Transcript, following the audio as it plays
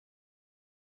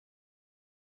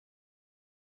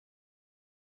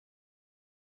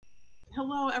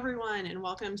Hello, everyone, and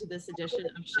welcome to this edition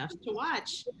of Chefs to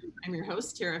Watch. I'm your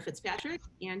host, Tara Fitzpatrick,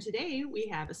 and today we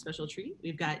have a special treat.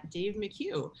 We've got Dave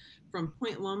McHugh from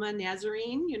Point Loma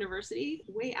Nazarene University,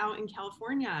 way out in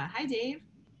California. Hi, Dave.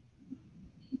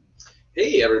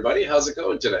 Hey, everybody. How's it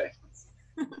going today?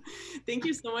 Thank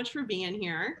you so much for being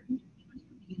here.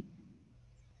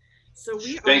 So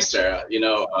we are. Thanks, Tara.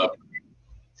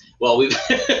 Well, we've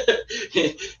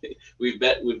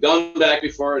we've gone back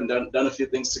before and done a few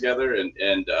things together,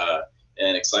 and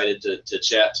excited to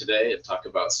chat today and talk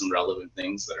about some relevant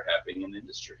things that are happening in the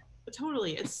industry.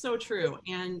 Totally, it's so true.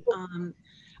 And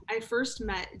I first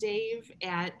met Dave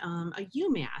at a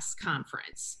UMass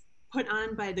conference put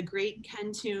on by the great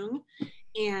Ken Tung.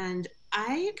 And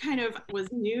I kind of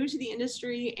was new to the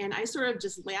industry, and I sort of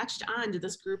just latched on to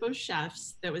this group of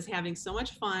chefs that was having so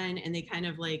much fun, and they kind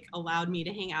of like allowed me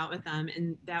to hang out with them.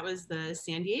 And that was the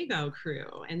San Diego crew.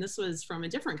 And this was from a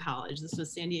different college. This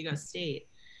was San Diego State.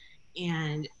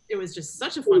 And it was just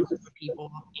such a fun group of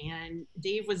people. And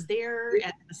Dave was there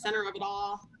at the center of it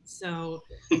all. So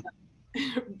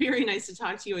very nice to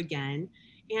talk to you again.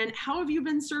 And how have you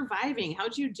been surviving?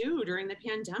 How'd you do during the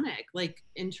pandemic? Like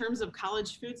in terms of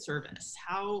college food service,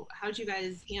 how'd you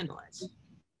guys handle it?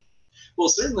 Well,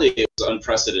 certainly it was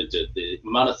unprecedented, the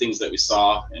amount of things that we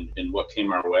saw and what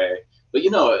came our way. But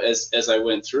as I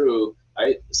went through,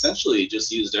 I essentially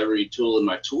just used every tool in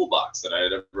my toolbox that I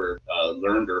had ever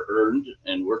learned or earned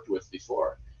and worked with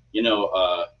before.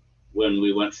 When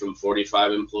we went from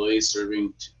 45 employees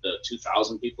serving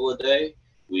 2,000 people a day,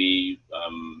 we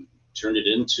turned it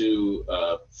into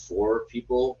 4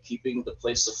 people keeping the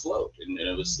place afloat, and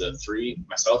it was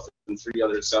myself and 3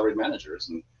 other salaried managers,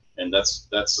 and that's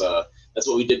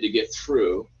what we did to get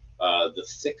through the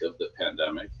thick of the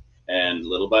pandemic. And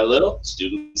little by little,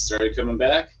 students started coming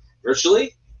back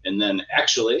virtually, and then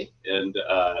actually, and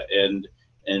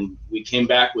we came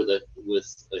back with a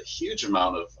huge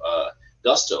amount of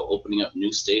gusto, opening up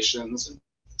new stations, and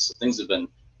so things have been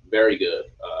very good.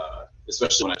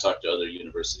 Especially when I talk to other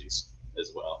universities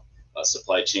as well.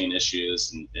 Supply chain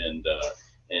issues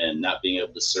and not being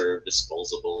able to serve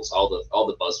disposables, all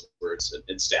the buzzwords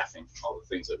and staffing, all the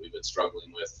things that we've been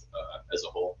struggling with as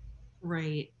a whole.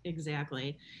 Right,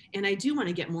 exactly. And I do want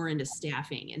to get more into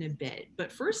staffing in a bit,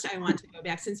 but first I want to go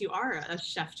back, since you are a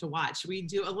chef to watch, we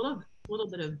do a little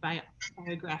bit of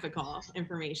biographical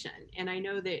information. And I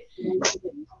know that you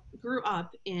grew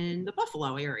up in the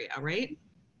Buffalo area, right?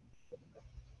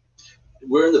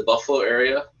 We're in the Buffalo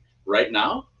area right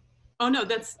now. Oh no,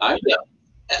 that's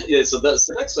yeah. So the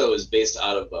Sodexo is based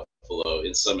out of Buffalo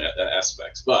in some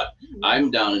aspects, but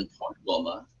I'm down in Point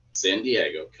Loma, San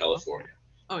Diego, California.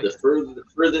 Oh, the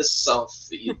furthest south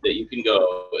that you can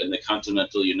go in the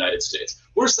continental United States.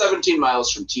 We're 17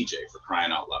 miles from TJ, for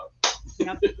crying out loud.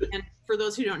 Yep. And for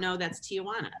those who don't know, that's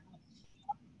Tijuana.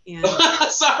 And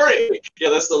sorry.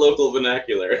 Yeah, that's the local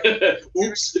vernacular.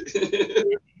 Oops.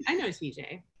 I know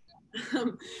TJ.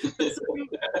 So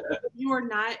you're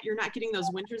not getting those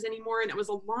winters anymore, and it was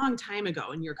a long time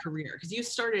ago in your career because you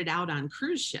started out on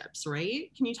cruise ships,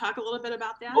 right? Can you talk a little bit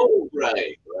about that? Oh,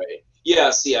 right. Yeah,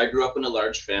 see, I grew up in a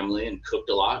large family and cooked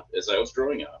a lot as I was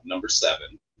growing up. Number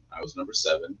 7. I was number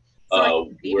 7.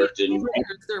 Worked in.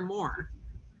 Is there more?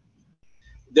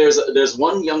 There's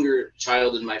one younger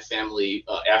child in my family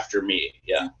after me.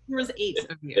 Yeah, there was 8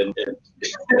 of you. And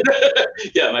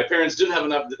yeah, my parents didn't have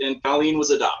enough, and Colleen was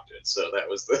adopted, so that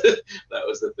was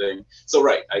the thing. So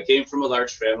right, I came from a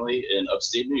large family in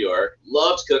upstate New York.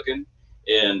 Loved cooking,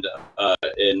 and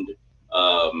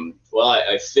well,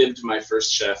 I fibbed my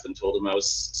first chef and told him I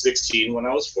was 16 when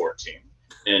I was 14,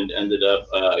 and ended up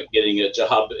getting a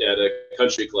job at a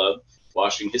country club,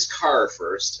 washing his car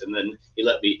first, and then he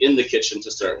let me in the kitchen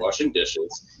to start washing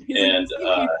dishes.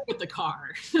 With the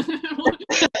car.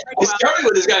 He's starting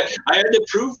with this guy. I had to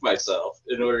prove myself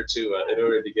in order to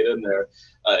get in there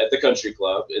at the country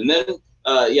club, and then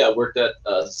worked at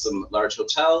some large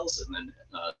hotels, and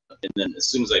then as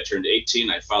soon as I turned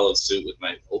 18, I followed suit with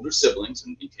my older siblings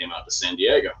and came out to San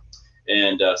Diego,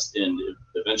 and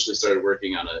eventually started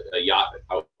working on a yacht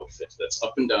outfit that's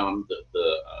up and down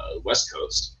the West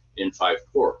Coast in 5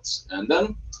 ports, and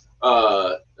then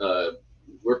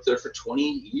worked there for 20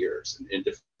 years in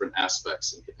different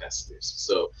aspects and capacities.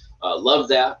 So loved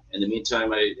that. In the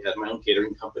meantime, I had my own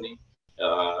catering company,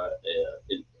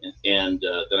 and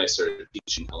then I started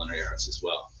teaching culinary arts as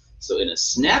well. So in a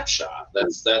snapshot,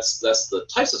 that's the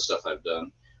types of stuff I've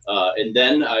done. And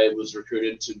then I was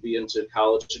recruited to be into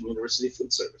college and university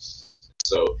food service.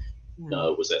 So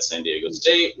was at San Diego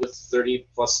State with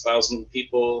 30,000+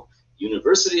 people,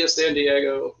 University of San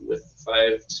Diego with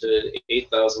 5,000 to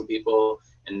 8,000 people,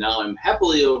 and now I'm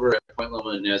happily over at Point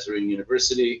Loma Nazarene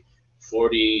University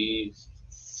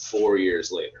 44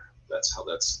 years later. That's how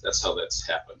that's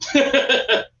happened.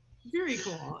 Very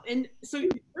cool. And so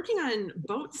working on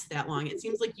boats that long, it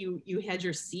seems like you had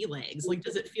your sea legs. Like,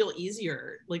 does it feel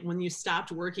easier? Like when you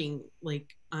stopped working,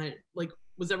 like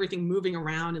was everything moving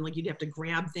around and like you'd have to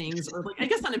grab things, or like, I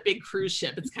guess on a big cruise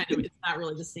ship, it's not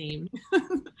really the same.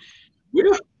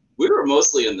 We were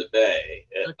mostly in the bay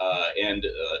and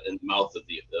in the mouth of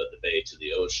the bay to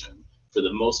the ocean for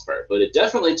the most part, but it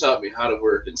definitely taught me how to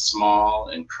work in small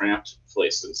and cramped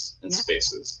places and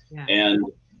spaces, and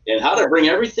how to bring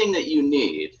everything that you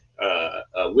need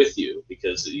with you,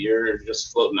 because you're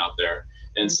just floating out there.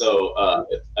 And so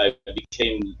I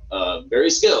became very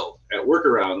skilled at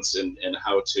workarounds and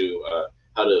how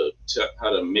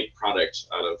to make product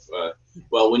out of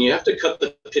well, when you have to cut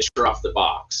the pitcher off the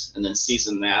box and then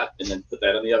season that and then put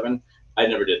that in the oven. I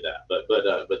never did that, but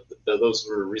those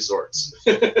were resorts.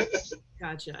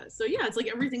 Gotcha. So yeah, it's like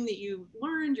everything that you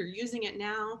learned, you're using it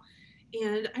now.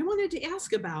 And I wanted to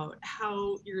ask about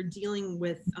how you're dealing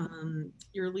with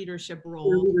your leadership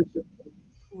role,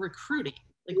 recruiting.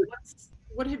 Like,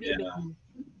 what have you been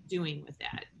doing with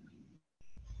that?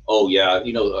 Oh yeah,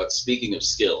 speaking of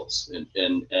skills and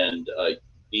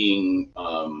being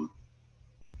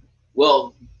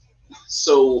well,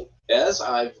 so as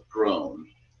I've grown,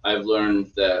 I've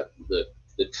learned that the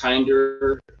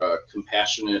kinder,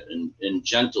 compassionate, and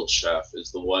gentle chef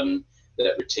is the one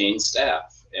that retains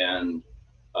staff and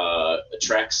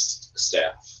attracts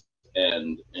staff,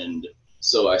 and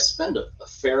so I spend a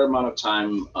fair amount of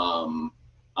time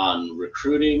on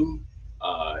recruiting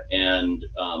and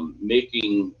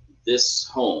making this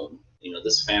home,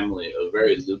 this family, a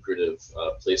very lucrative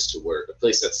place to work, a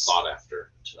place that's sought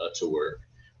after to work,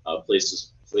 a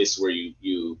place where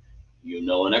you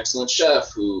an excellent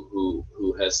chef who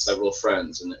has several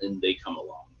friends and they come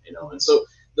along, and so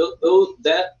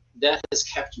that has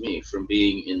kept me from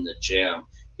being in the jam.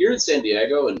 Here in San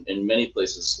Diego and many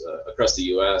places across the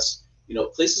U.S.,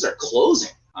 places are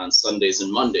closing on Sundays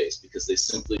and Mondays because they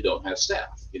simply don't have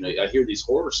staff. I hear these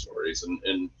horror stories,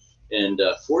 and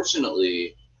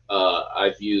fortunately,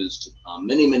 I've used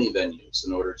many venues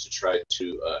in order to try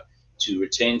to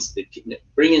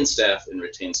bring in staff and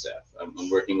retain staff. I'm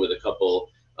working with a couple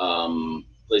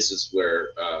places where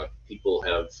people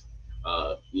have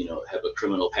a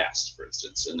criminal past, for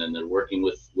instance, and then they're working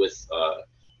with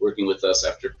us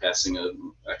after passing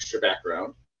an extra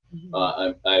background.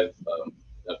 I've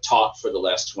taught for the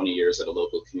last 20 years at a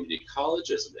local community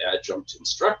college as an adjunct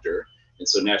instructor, and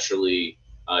so naturally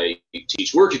I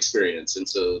teach work experience, and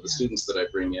so the students that I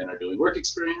bring in are doing work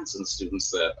experience, and the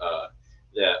students that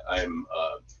I'm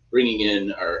bringing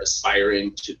in are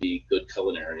aspiring to be good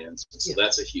culinarians, and so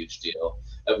that's a huge deal.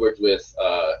 I've worked with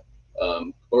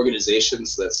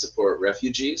organizations that support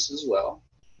refugees as well,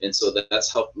 and so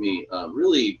that's helped me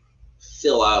really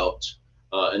fill out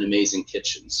an amazing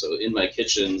kitchen. So in my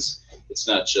kitchens, it's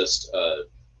not just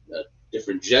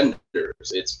different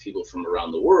genders, it's people from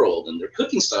around the world and their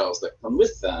cooking styles that come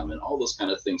with them and all those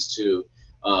kind of things too.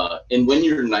 And when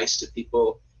you're nice to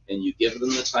people and you give them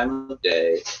the time of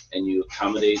day and you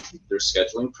accommodate their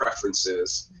scheduling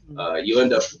preferences, you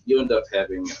end up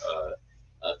having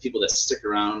people that stick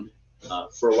around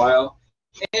for a while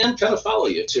and kind of follow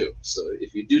you too. So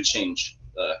if you do change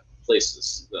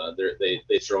places,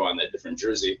 they throw on that different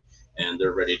jersey and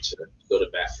they're ready to go to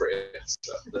bat for you.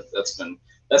 So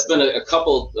that's been a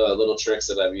couple little tricks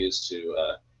that I've used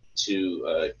to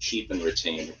keep and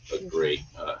retain a great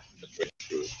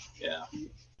crew. Yeah.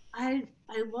 I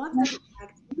love the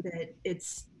fact that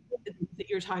that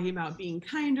you're talking about being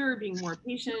kinder, being more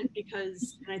patient,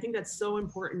 and I think that's so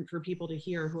important for people to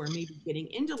hear who are maybe getting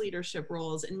into leadership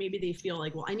roles, and maybe they feel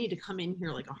like, well, I need to come in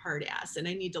here like a hard ass and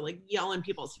I need to like yell in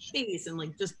people's face and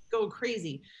like just go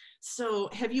crazy. So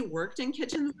have you worked in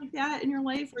kitchens like that in your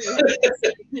life where you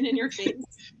have in your face?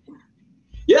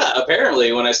 Yeah,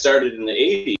 apparently when I started in the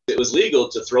 80s, it was legal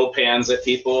to throw pans at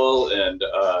people and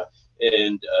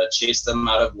chase them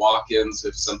out of walk-ins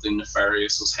if something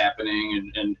nefarious was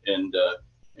happening, and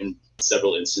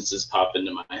several instances pop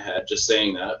into my head just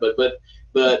saying that. But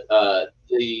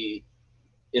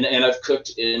I've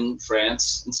cooked in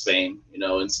France and Spain, and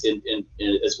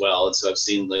as well, and so I've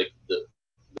seen like the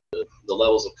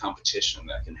levels of competition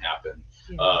that can happen,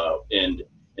 and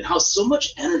how so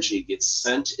much energy gets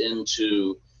sent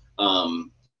into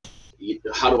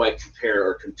how do I compare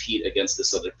or compete against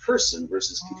this other person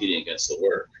versus competing against the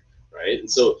work, right? And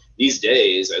so these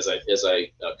days, as I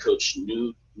coach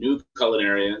new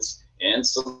culinarians and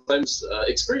sometimes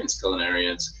experienced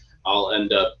culinarians, I'll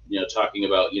end up talking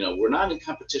about we're not in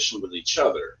competition with each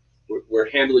other, we're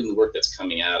handling the work that's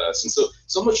coming at us, and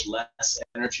so much less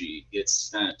energy gets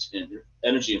spent in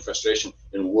energy and frustration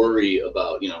and worry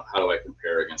about, how do I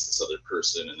compare against this other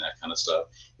person and that kind of stuff.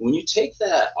 When you take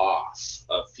that off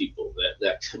of people,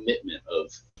 that commitment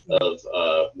of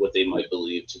what they might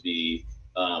believe to be,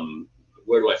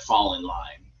 where do I fall in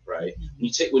line, right?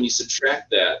 When you subtract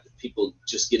that, people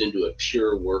just get into a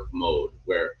pure work mode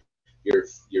where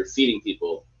you're feeding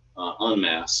people en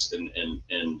masse,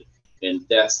 and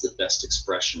that's the best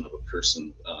expression of a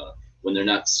person when they're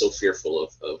not so fearful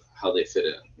of how they fit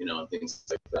in, and things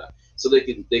like that. So they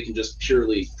can just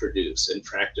purely produce and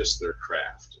practice their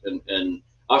craft, and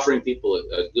offering people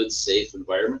a good, safe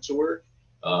environment to work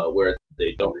where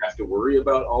they don't have to worry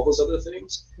about all those other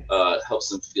things helps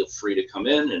them feel free to come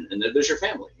in, and there's your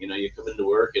family. You come into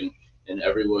work and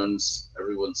everyone's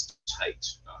tight.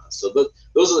 So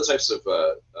those are the types of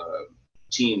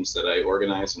teams that I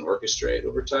organize and orchestrate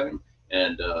over time,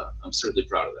 and I'm certainly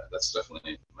proud of that. That's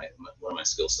definitely one of my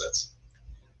skill sets.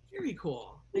 Very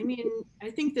cool. I mean, I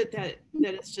think that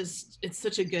it's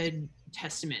such a good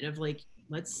testament of like,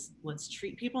 let's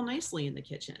treat people nicely in the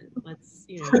kitchen. Let's,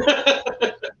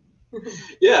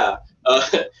 Yeah,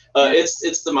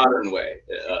 it's the modern way,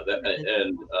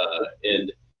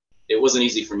 and it wasn't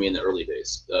easy for me in the early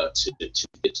days to get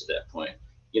to that point.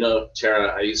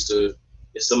 Tara, I used to,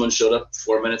 if someone showed up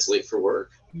 4 minutes late for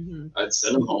work, I'd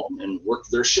send them home and work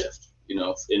their shift.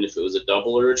 And if it was a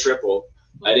double or a triple,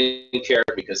 I didn't care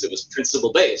because it was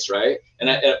principle based, right? And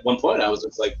at one point, I was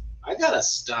just like, I gotta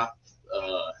stop.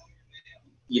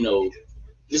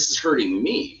 This is hurting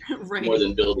me right. more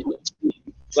than building a team.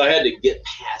 So I had to get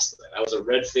past that. I was a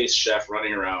red-faced chef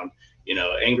running around,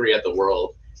 angry at the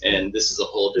world, and this is a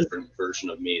whole different version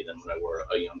of me than when I wore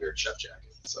a younger chef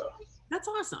jacket. So that's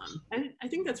awesome. I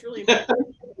think that's really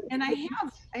important. And I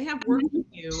have worked with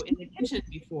you in the kitchen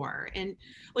before, and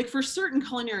like for certain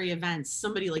culinary events,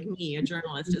 somebody like me, a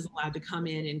journalist, is allowed to come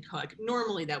in and cook.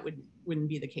 Normally that wouldn't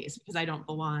be the case because I don't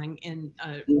belong in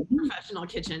a professional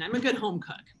kitchen. I'm a good home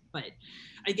cook, but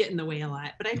I get in the way a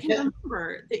lot. But I can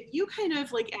remember that you kind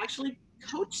of like actually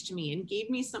coached me and gave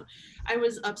me I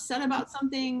was upset about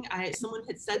something. Someone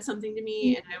had said something to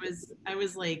me, and I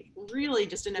was like really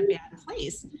just in a bad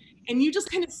place. And you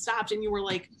just kind of stopped and you were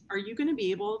like, are you going to be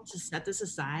able to set this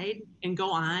aside and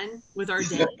go on with our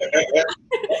day?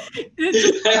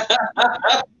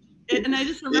 And I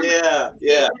just remember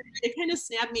it kind of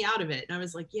snapped me out of it. And I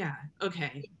was like, yeah,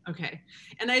 okay.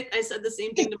 And I said the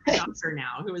same thing to my daughter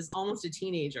now, who was almost a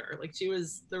teenager. Like I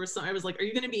was like, are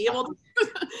you going to be able to?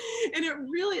 And it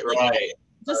really,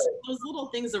 just those little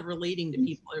things of relating to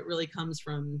people, it really comes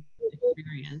from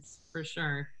experience for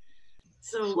sure.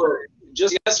 So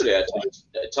just yesterday, I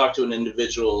talked to an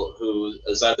individual who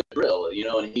is at the grill,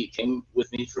 and he came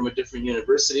with me from a different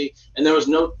university, and there was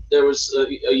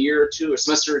a year or two, a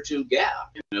semester or two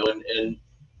gap, and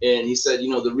he said,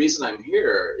 the reason I'm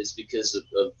here is because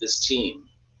of this team,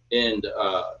 and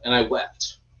I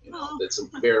wept. It's a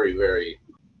very, very,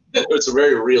 it's a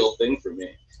very real thing for me.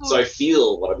 So I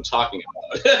feel what I'm talking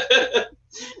about.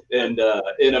 And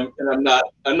I'm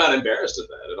not embarrassed of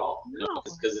that at all,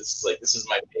 because it's like, this is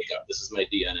my makeup, this is my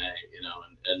DNA,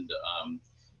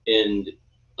 and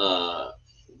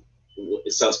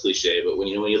it sounds cliche, but when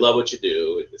you love what you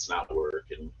do, it's not work,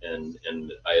 and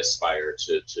I aspire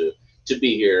to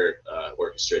be here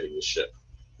orchestrating this ship.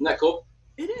 Isn't that cool?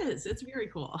 It is. It's very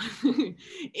cool.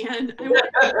 And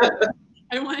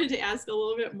I wanted to ask a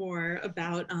little bit more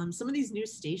about some of these new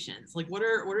stations. Like, what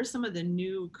are some of the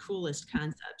new coolest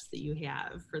concepts that you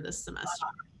have for this semester?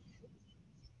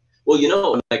 Well,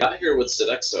 when I got here with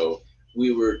Sodexo,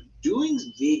 we were doing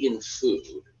vegan food,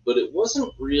 but it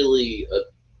wasn't really a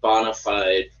bona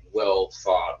fide, well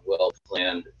thought, well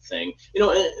planned thing. And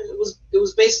it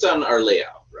was based on our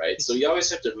layout, right? So you always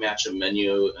have to match a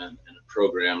menu and a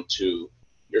program to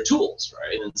your tools,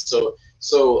 right? And so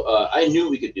I knew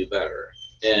we could do better.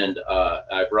 And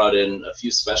I brought in a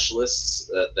few specialists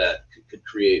that could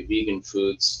create vegan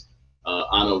foods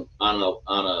on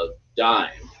a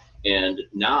dime. And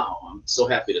now I'm so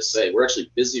happy to say we're actually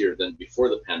busier than before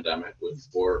the pandemic, with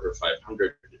 400 or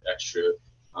 500 extra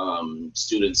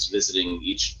students visiting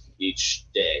each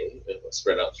day,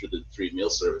 spread out through the 3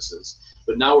 meal services.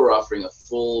 But now we're offering a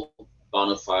full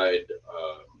bona fide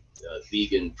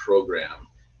vegan program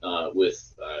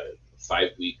with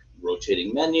 5-week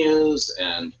rotating menus,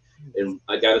 and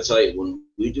I got to tell you, when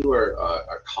we do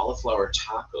our cauliflower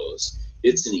tacos,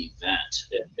 it's an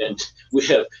event, and we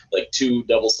have like 2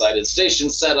 double-sided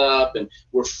stations set up, and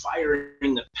we're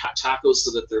firing the tacos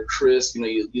so that they're crisp. You know,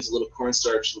 you use a little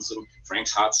cornstarch and some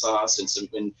Frank's hot sauce, and some.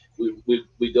 And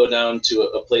we go down to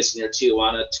a place near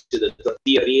Tijuana to the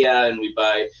tortilleria, and we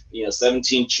buy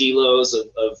 17 kilos of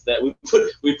that. We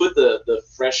put the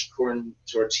fresh corn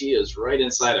tortillas right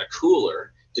inside a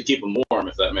cooler to keep them warm,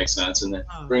 if that makes sense, and then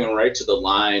bring them right to the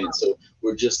line. And so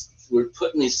we're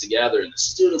putting these together, and the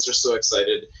students are so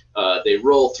excited. They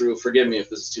roll through. Forgive me if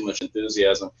this is too much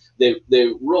enthusiasm.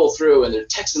 They roll through, and they're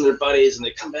texting their buddies, and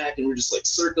they come back, and we're just like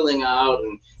circling out,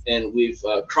 and we've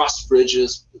crossed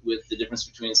bridges with the difference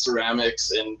between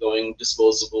ceramics and going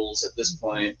disposables. At this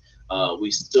point, we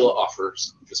still offer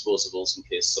some disposables in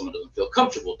case someone doesn't feel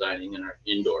comfortable dining in our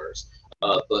indoors.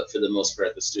 But for the most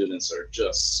part, the students are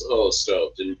just so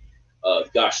stoked. And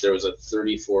gosh, there was a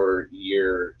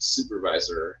 34-year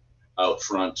supervisor out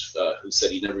front who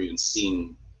said he'd never even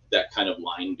seen that kind of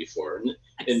line before.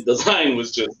 And the line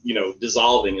was just,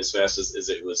 dissolving as fast as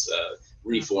it was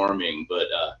reforming. But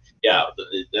yeah,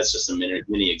 that's just a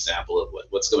mini example of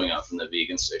what's going on from the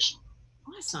vegan station.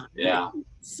 Awesome. Yeah.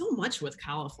 So much with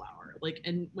cauliflower.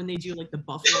 And when they do like the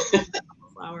buffalo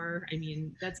cauliflower, I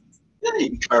mean, that's... Yeah, you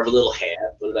can carve a little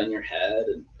hat, put it on your head,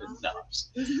 and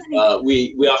no.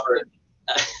 We offer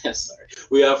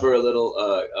we offer a little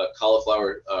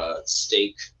cauliflower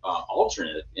steak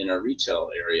alternate in our retail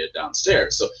area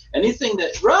downstairs. So anything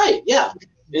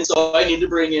and so I need to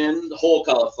bring in the whole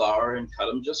cauliflower and cut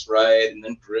them just right, and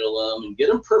then grill them and get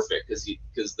them perfect,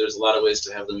 because there's a lot of ways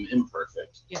to have them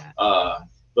imperfect. Yeah.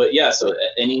 But yeah, so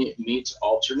any meat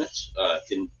alternate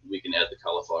we can add the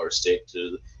cauliflower steak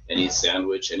to any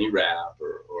sandwich, any wrap,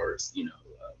 or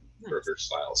burger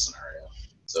style scenario.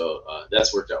 So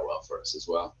that's worked out well for us as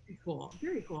well. Very cool,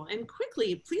 very cool. And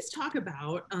quickly, please talk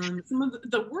about some of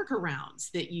the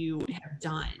workarounds that you have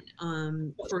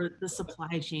done for the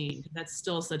supply chain. That's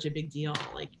still such a big deal.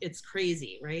 It's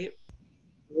crazy, right?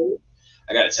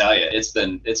 I got to tell you, it's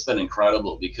been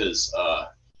incredible, because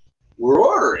we're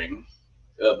ordering.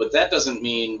 But that doesn't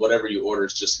mean whatever you order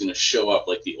is just going to show up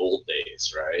like the old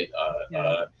days, right?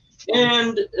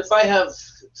 And if I have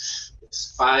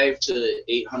 500 to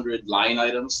 800 line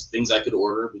items, things I could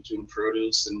order between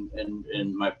produce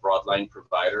and my broad line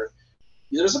provider,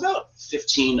 there's about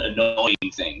 15 annoying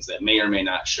things that may or may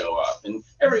not show up. And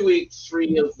every week,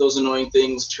 3 of those annoying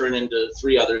things turn into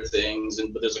 3 other things.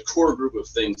 But there's a core group of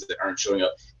things that aren't showing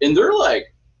up. And they're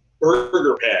like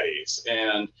burger patties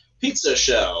and pizza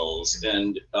shells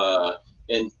and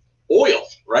oil,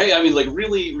 right? I mean, like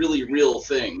really, really real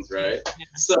things, right? Yeah.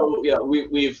 So yeah,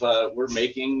 we're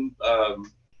making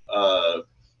dough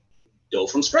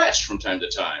from scratch from time to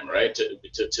time, right?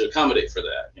 To accommodate for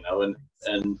that,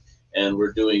 and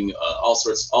we're doing all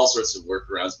sorts of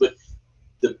workarounds. But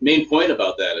the main point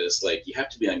about that is you have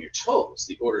to be on your toes.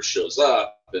 The order shows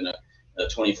up, and a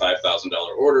 $25,000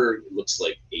 order looks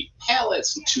like 8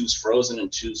 pallets, and 2's frozen and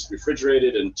 2's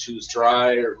refrigerated and 2's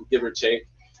dry, or give or take.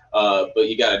 But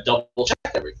you got to double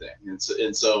check everything.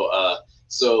 And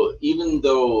so even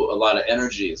though a lot of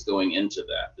energy is going into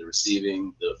that, the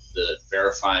receiving, the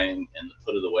verifying, and the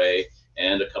put it away,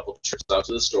 and a couple of trips out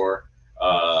to the store,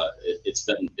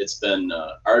 it's been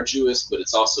arduous, but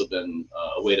it's also been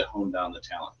a way to hone down the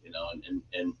talent,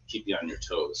 and keep you on your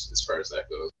toes as far as that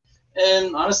goes.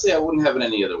 And honestly, I wouldn't have it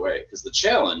any other way, because the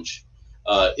challenge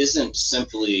isn't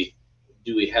simply,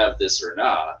 do we have this or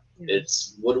not?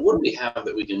 It's what do we have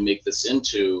that we can make this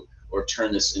into, or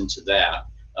turn this into that?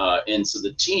 And so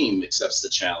the team accepts the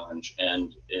challenge,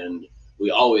 and we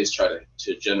always try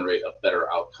to generate a better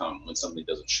outcome when something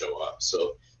doesn't show up.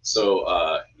 So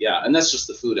yeah, and that's just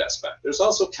the food aspect. There's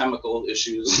also chemical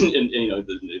issues, and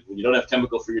when you don't have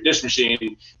chemical for your dish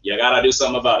machine, you gotta do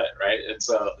something about it, right? And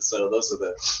so those are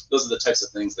the types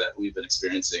of things that we've been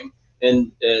experiencing,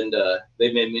 and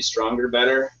they made me stronger,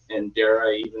 better, and dare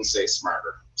I even say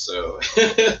smarter. So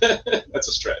that's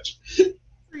a stretch.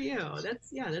 For you,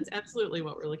 that's absolutely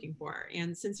what we're looking for.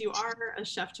 And since you are a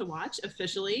chef to watch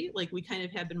officially, we kind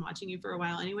of have been watching you for a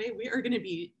while anyway, we are going to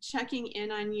be checking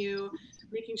in on you,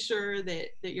 making sure that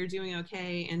you're doing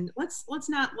okay. And let's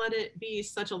not let it be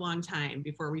such a long time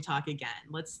before we talk again.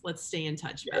 Let's stay in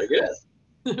touch. Very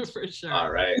good. For sure.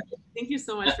 All right. Thank you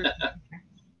so much for being here.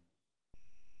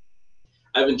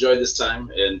 I've enjoyed this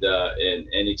time, and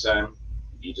anytime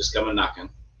you just come and knocking.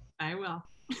 I will.